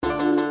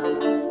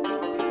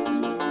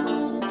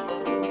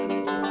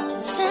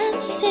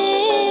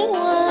Sensy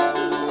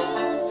one,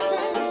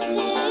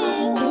 Sensy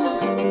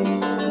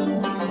one,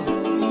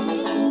 Sensy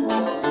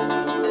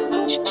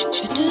one.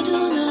 Je te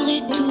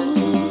donnerai tout,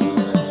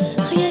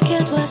 rien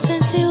qu'à toi,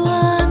 Sensy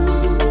one.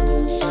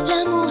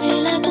 L'amour et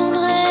la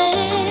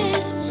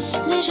tendresse,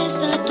 des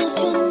gestes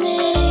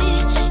attentionnés,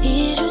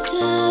 et je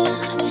te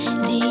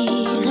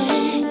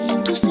dirai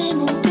tous ces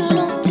mots que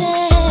l'on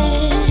tait,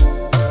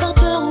 par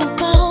peur ou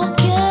par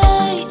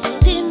orgueil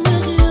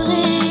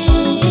démesuré.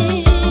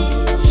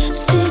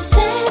 C'est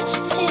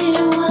Sensy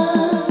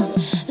one,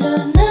 le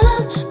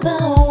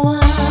number one.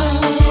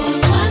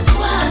 Sois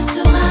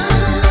serein,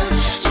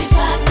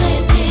 j'effacerai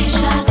tes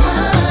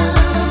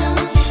chagrins.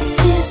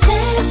 C'est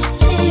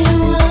Sensy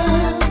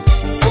one,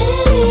 c'est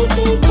lui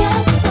qui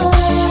t'attend.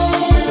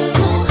 Tu ne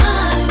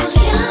manqueras de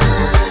rien,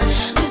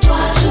 de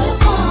toi je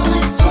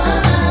prendrai soin.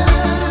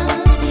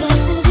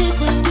 Face aux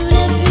épreuves de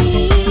la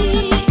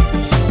vie,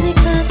 tes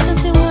craintes,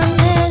 Sensy one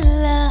est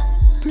là.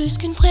 Plus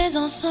qu'une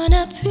présence, un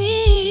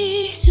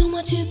appui. Sur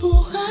moi tu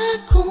pourras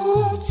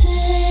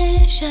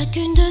compter.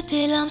 Chacune de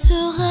tes larmes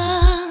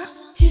sera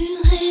une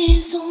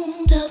raison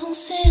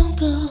d'avancer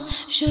encore.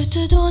 Je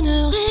te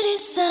donnerai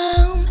les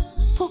armes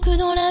pour que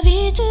dans la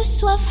vie tu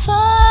sois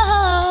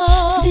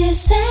fort. C'est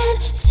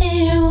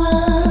Sensy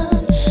one.